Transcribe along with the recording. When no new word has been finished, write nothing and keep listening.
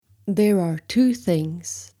There are two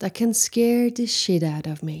things that can scare the shit out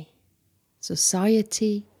of me: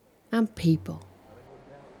 society and people.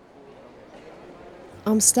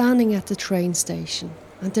 I'm standing at the train station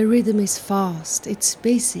and the rhythm is fast, it's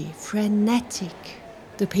busy, frenetic.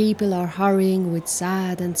 The people are hurrying with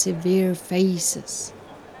sad and severe faces.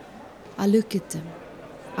 I look at them.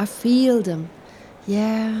 I feel them.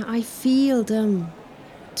 Yeah, I feel them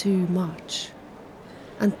too much.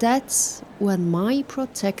 And that's when my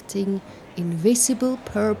protecting, invisible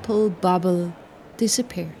purple bubble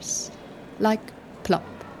disappears. Like plop.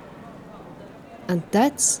 And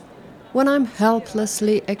that's when I'm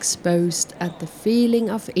helplessly exposed and the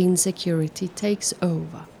feeling of insecurity takes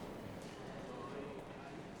over.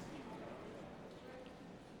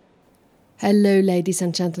 Hello, ladies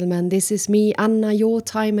and gentlemen, this is me, Anna, your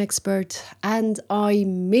time expert, and I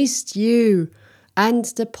missed you and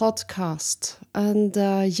the podcast. And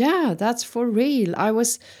that's for real. I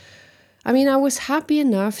was happy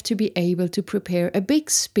enough to be able to prepare a big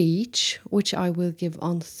speech, which I will give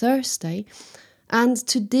on Thursday, and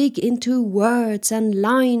to dig into words and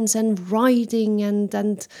lines and writing and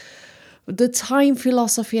the time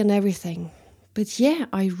philosophy and everything. But yeah,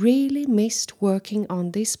 I really missed working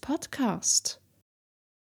on this podcast.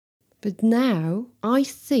 But now I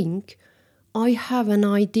think I have an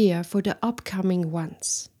idea for the upcoming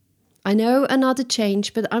ones. I know another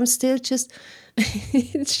change, but I'm still just,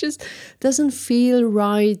 it just doesn't feel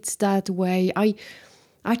right that way.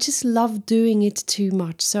 I just love doing it too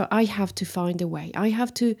much, so I have to find a way.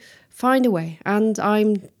 And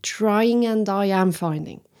I'm trying and I am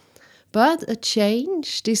finding. But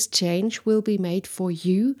this change will be made for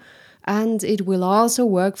you, and it will also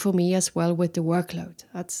work for me as well with the workload.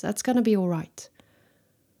 That's going to be all right.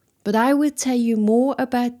 But I will tell you more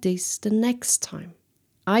about this the next time.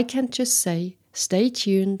 I can just say, stay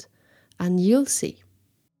tuned, and you'll see.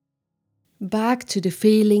 Back to the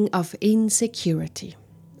feeling of insecurity.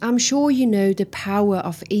 I'm sure you know the power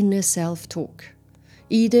of inner self-talk.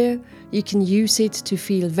 Either you can use it to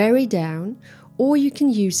feel very down, or you can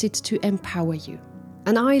use it to empower you.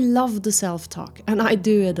 And I love the self-talk, and I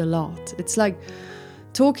do it a lot. It's like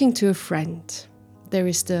talking to a friend. There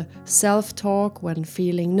is the self-talk when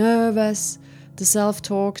feeling nervous, the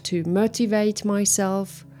self-talk to motivate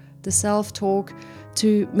myself, the self-talk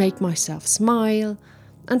to make myself smile.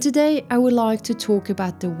 And today I would like to talk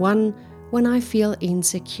about the one when I feel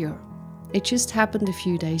insecure. It just happened a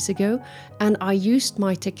few days ago, and I used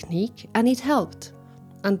my technique and it helped.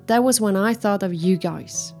 And that was when I thought of you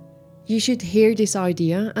guys. You should hear this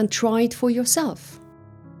idea and try it for yourself.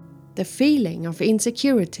 The feeling of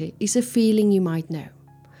insecurity is a feeling you might know.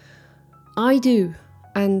 I do,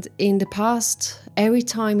 and in the past, every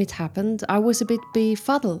time it happened, I was a bit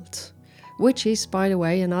befuddled, which is, by the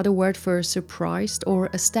way, another word for surprised or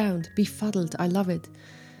astounded. Befuddled, I love it,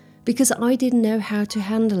 because I didn't know how to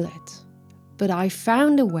handle it. But I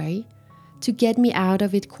found a way to get me out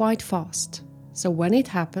of it quite fast. So when it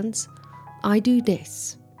happens, I do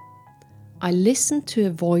this. I listen to a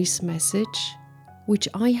voice message which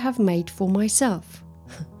I have made for myself.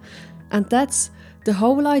 And that's the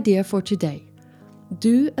whole idea for today.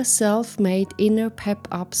 Do a self-made inner PEP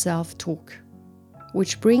UP self-talk,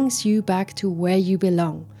 which brings you back to where you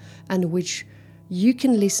belong and which you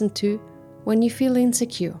can listen to when you feel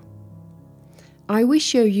insecure. I will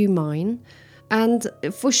show you mine. And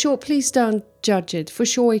for sure, please don't judge it. For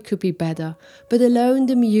sure, it could be better. But alone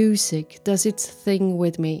the music does its thing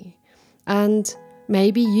with me. And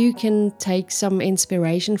maybe you can take some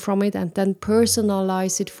inspiration from it and then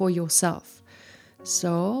personalize it for yourself.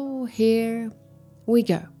 So here we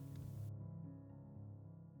go.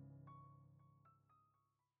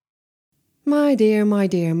 My dear, my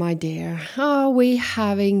dear, my dear, are we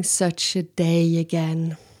having such a day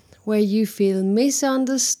again? Where you feel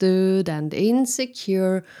misunderstood and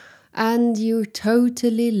insecure and you're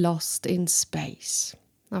totally lost in space.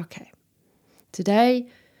 Okay. Today,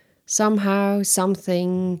 somehow,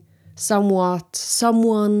 something, somewhat,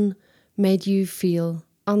 someone made you feel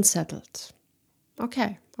unsettled.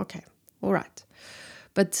 Okay, all right.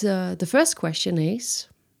 But the first question is,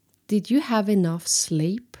 did you have enough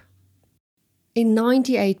sleep? In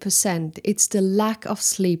 98%, it's the lack of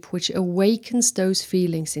sleep which awakens those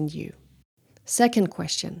feelings in you. Second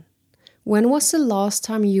question. When was the last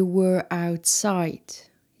time you were outside?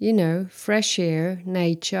 You know, fresh air,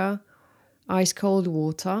 nature, ice cold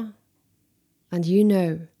water. And you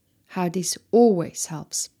know how this always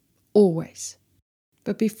helps. Always.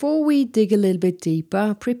 But before we dig a little bit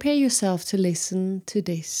deeper, prepare yourself to listen to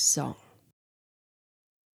this song.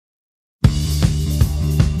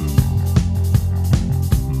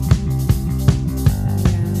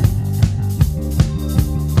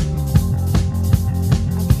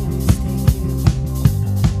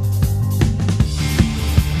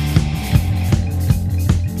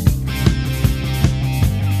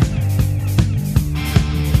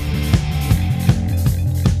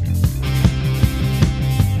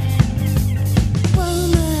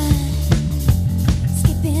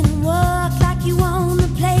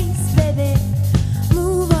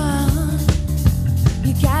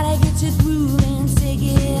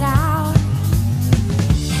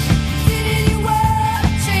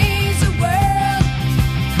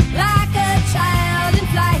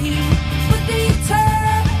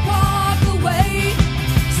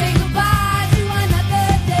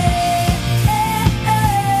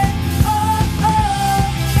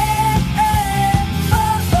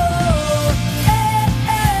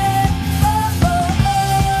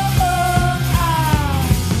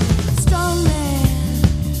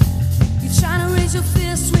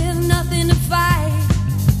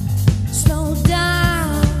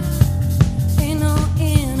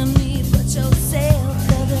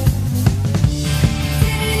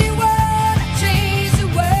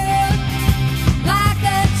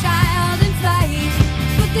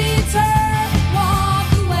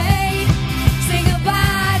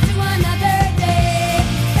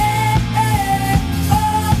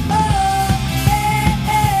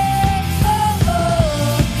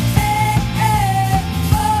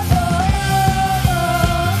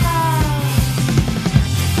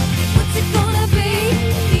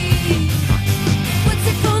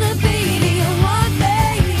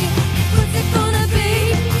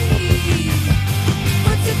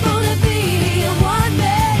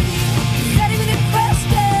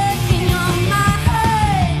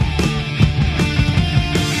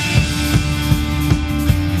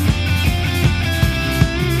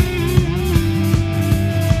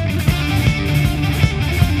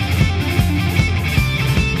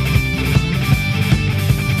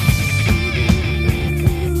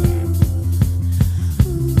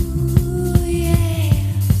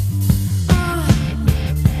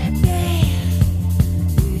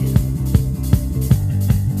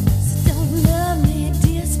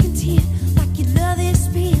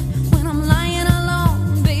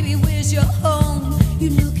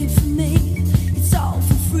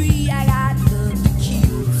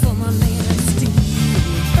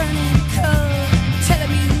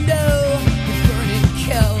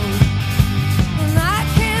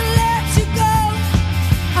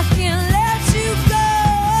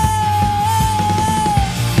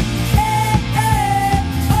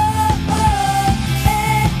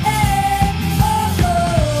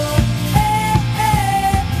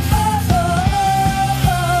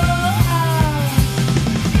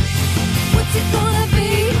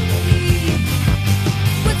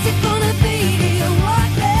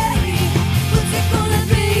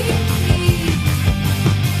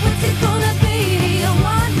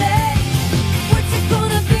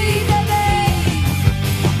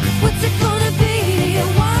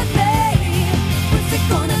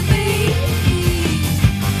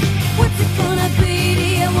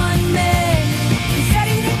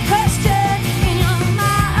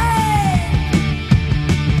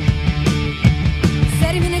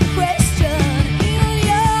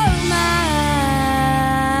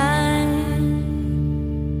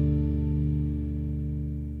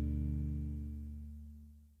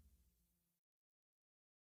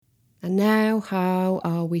 And now, how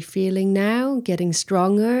are we feeling now? Getting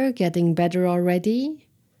stronger, getting better already?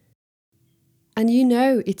 And you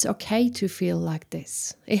know it's okay to feel like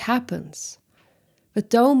this. It happens. But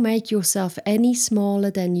don't make yourself any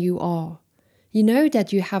smaller than you are. You know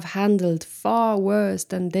that you have handled far worse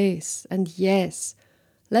than this. And yes,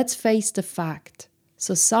 let's face the fact.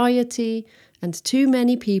 Society and too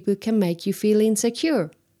many people can make you feel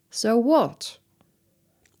insecure. So what?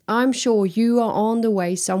 I'm sure you are on the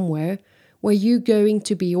way somewhere where you're going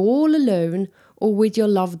to be all alone or with your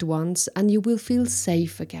loved ones and you will feel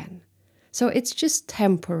safe again. So it's just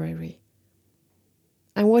temporary.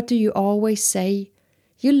 And what do you always say?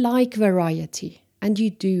 You like variety, and you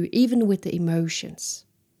do, even with the emotions.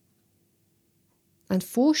 And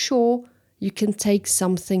for sure, you can take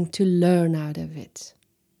something to learn out of it.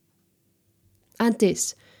 And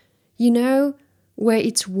this, you know, where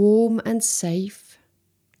it's warm and safe,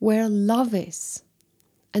 where love is,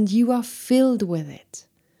 and you are filled with it.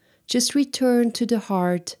 Just return to the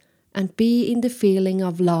heart and be in the feeling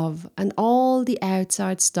of love, and all the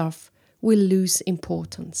outside stuff will lose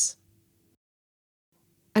importance.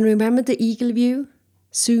 And remember the eagle view?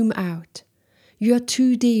 Zoom out. You are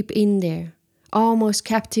too deep in there, almost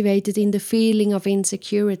captivated in the feeling of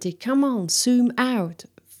insecurity. Come on, zoom out,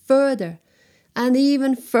 further, and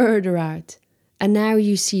even further out. And now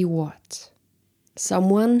you see what?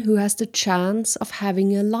 Someone who has the chance of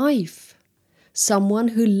having a life. Someone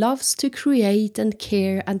who loves to create and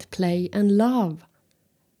care and play and love.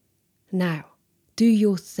 Now, do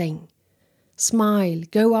your thing. Smile,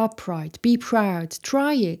 go upright, be proud,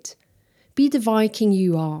 try it. Be the Viking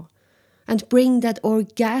you are, and bring that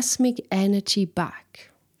orgasmic energy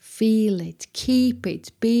back. Feel it, keep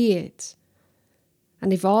it, be it.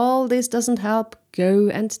 And if all this doesn't help, go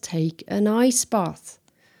and take an ice bath.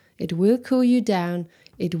 It will cool you down,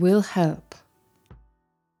 it will help.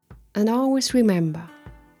 And always remember,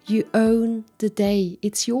 you own the day,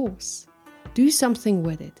 it's yours. Do something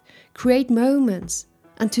with it, create moments.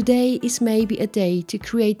 And today is maybe a day to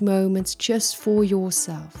create moments just for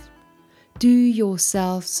yourself. Do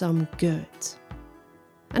yourself some good.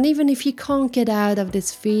 And even if you can't get out of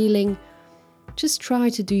this feeling, just try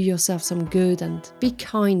to do yourself some good and be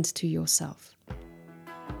kind to yourself.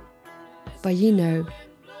 But you know,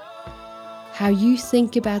 how you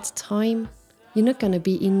think about time, you're not going to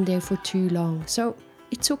be in there for too long, so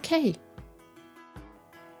it's okay.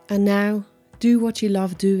 And now, do what you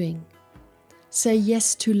love doing. Say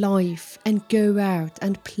yes to life and go out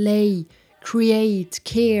and play, create,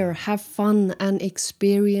 care, have fun and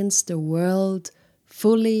experience the world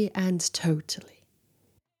fully and totally.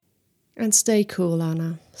 And stay cool,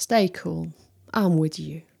 Anna. Stay cool. I'm with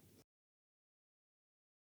you.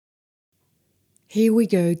 Here we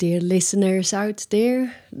go, dear listeners out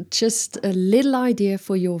there. Just a little idea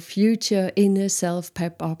for your future inner self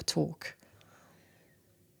pep up talk.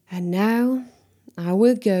 And now I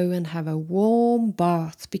will go and have a warm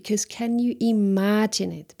bath because can you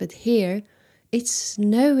imagine it? But here it's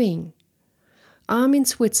snowing. I'm in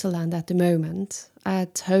Switzerland at the moment,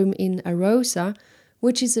 at home in Arosa,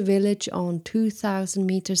 which is a village on 2,000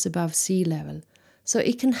 meters above sea level. So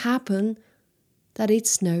it can happen that it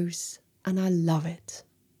snows and I love it.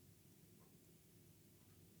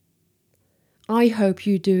 I hope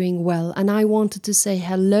you're doing well and I wanted to say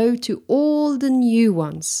hello to all the new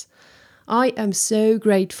ones. I am so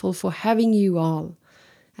grateful for having you all.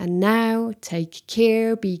 And now take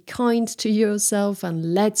care, be kind to yourself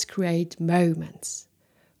and let's create moments.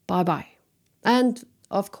 Bye-bye. And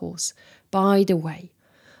of course, by the way,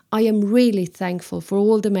 I am really thankful for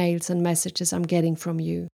all the mails and messages I'm getting from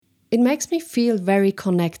you. It makes me feel very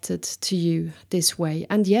connected to you this way.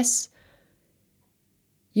 And yes,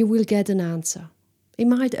 you will get an answer. It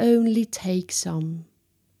might only take some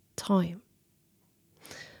time.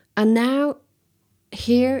 And now,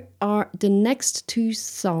 here are the next two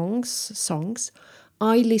songs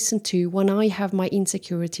I listen to when I have my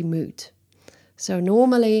insecurity mood. So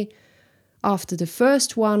normally, after the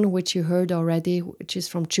first one, which you heard already, which is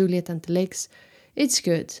from Juliet and the Licks, it's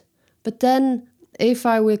good. But then, if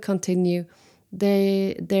I will continue,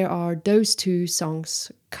 there are those two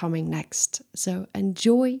songs coming next. So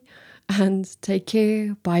enjoy and take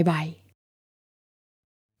care. Bye-bye.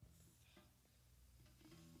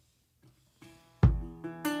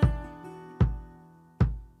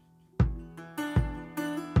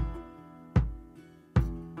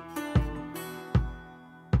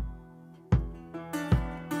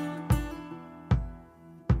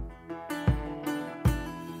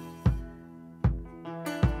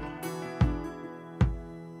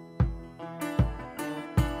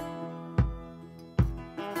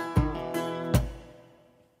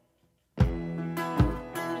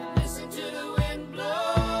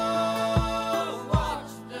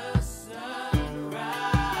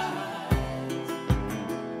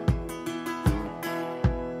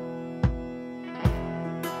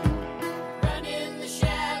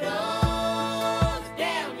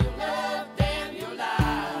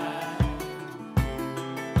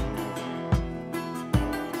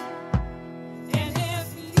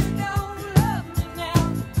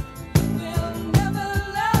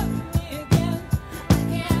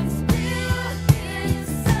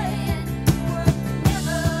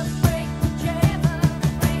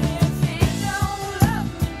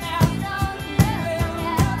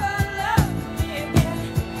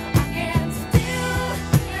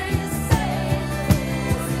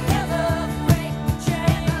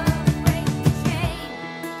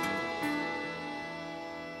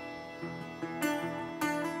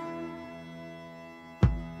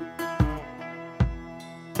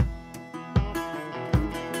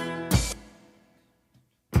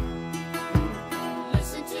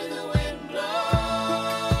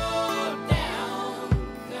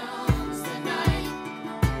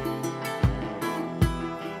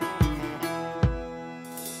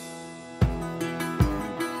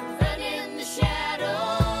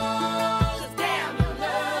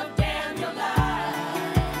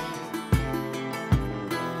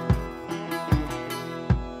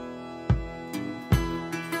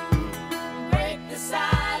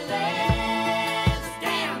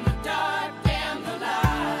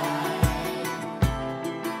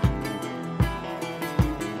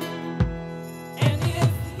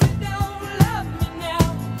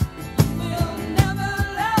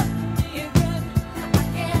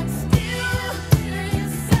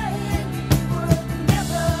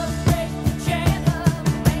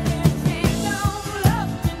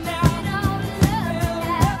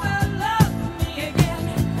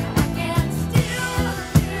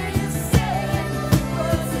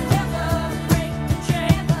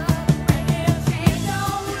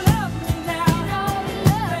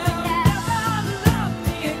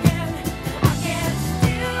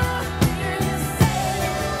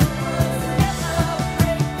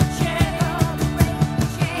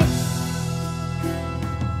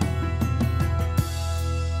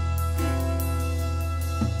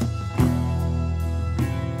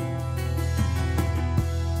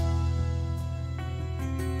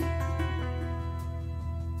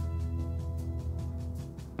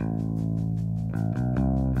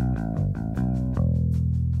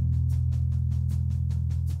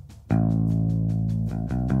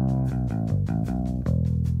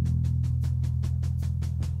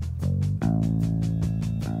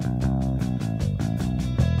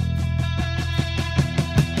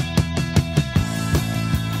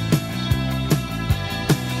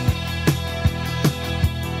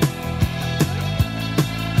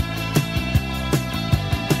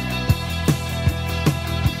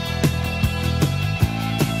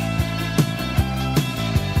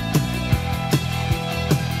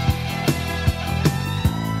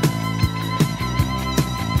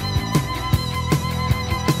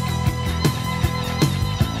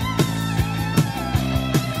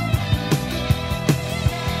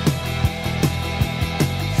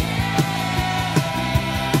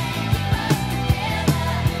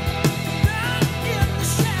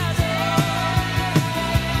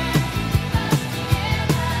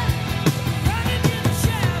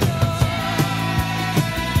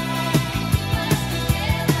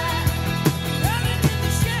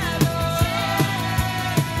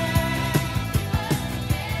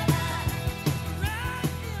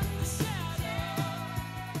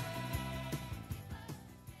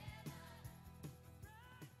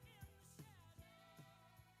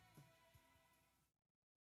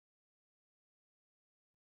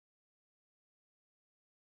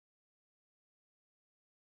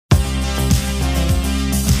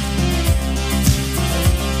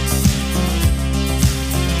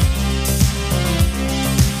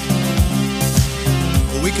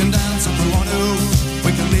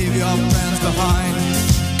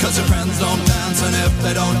 Cause your friends don't dance, and if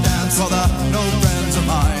they don't dance, well, they're no friends of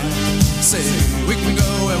mine. See, we can go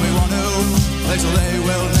where we want to, places they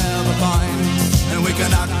will never find. And we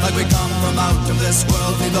can act like we come from out of this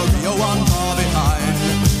world, leave the real one far behind.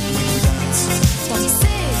 We can dance.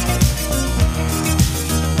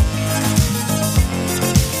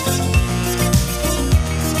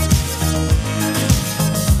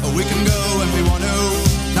 We can go when we want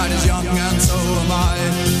to, night is young and so am I.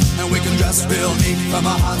 And we can dress real neat from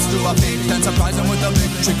our hearts to our feet and surprise them with a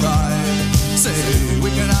victory cry. Say,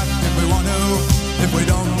 we can act if we want to, if we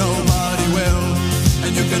don't, nobody will.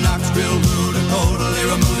 And you can act real rude and totally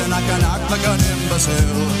removed, and I can act like an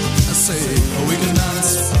imbecile. I say, we can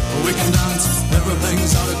dance,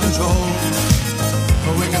 everything's out of control.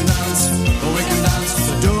 We can dance, we're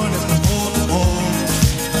doing it from pole to pole.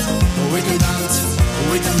 We can dance,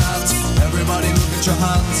 everybody look at your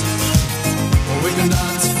hands. We can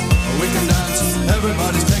dance,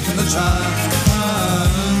 everybody's taking the chance.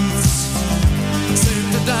 Safe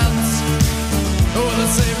to dance, oh,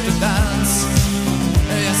 it's safe to dance.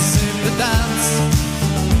 Yes, it's safe to dance.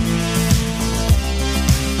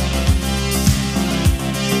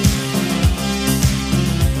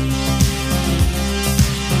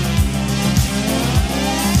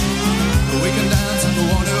 We can dance if we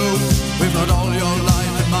want to. We've got all your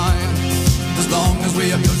life in mind. As long as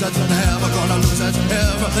we abuse it, never gonna lose it.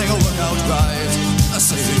 Everything will work out right. I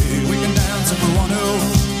say we can dance if we want to.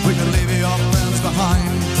 We can leave your friends behind.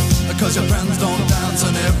 Because your friends don't dance,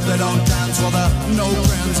 and if they don't dance, well, they're no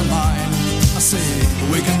friends of mine. I say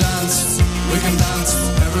we can dance,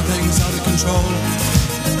 everything's out of control.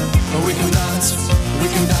 But we can dance, we're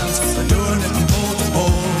doing it from pole to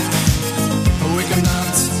pole. We can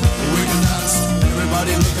dance,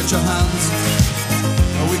 everybody look at your hands.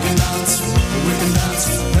 We can dance,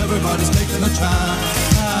 everybody's taking a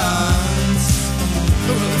chance.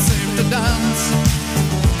 Well, it's safe to dance,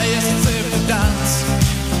 yes, it's safe to dance.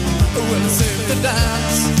 Well, it's safe to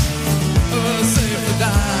dance, well, it's safe to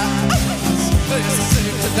dance. Yes, it's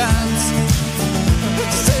safe to dance,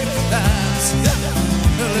 it's safe to dance.